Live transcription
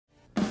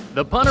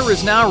The punter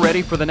is now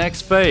ready for the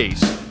next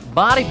phase.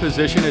 Body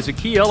position is a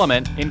key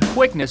element in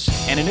quickness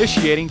and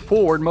initiating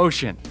forward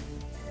motion.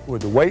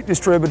 With the weight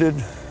distributed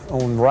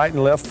on the right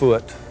and left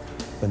foot,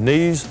 the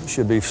knees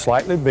should be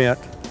slightly bent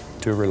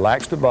to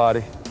relax the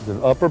body. The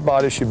upper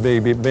body should be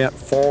bent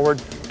forward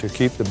to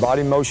keep the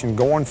body motion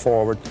going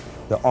forward.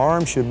 The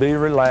arms should be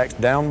relaxed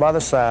down by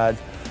the side,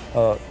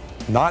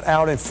 not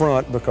out in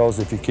front, because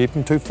if you keep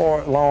them too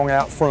far long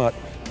out front,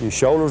 your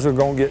shoulders are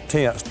going to get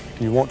tensed.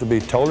 You want to be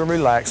totally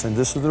relaxed, and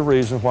this is the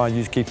reason why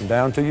you keep them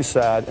down to your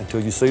side until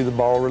you see the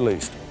ball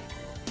released.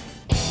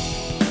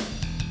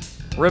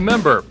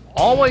 Remember,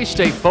 always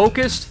stay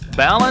focused,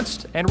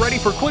 balanced, and ready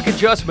for quick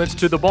adjustments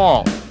to the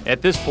ball.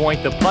 At this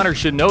point, the punter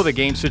should know the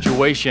game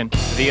situation,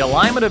 the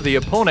alignment of the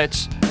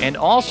opponents, and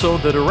also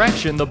the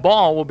direction the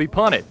ball will be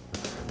punted.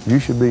 You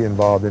should be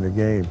involved in the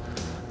game,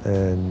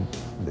 and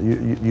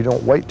you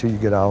don't wait till you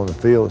get out on the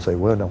field and say,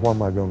 well, now what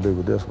am I going to do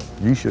with this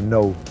one? You should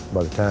know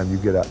by the time you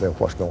get out there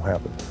what's going to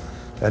happen.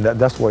 And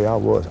that's the way I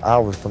was.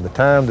 From the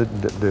time that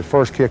the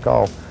first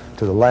kickoff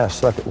to the last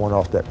second one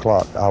off that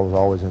clock, I was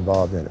always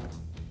involved in it.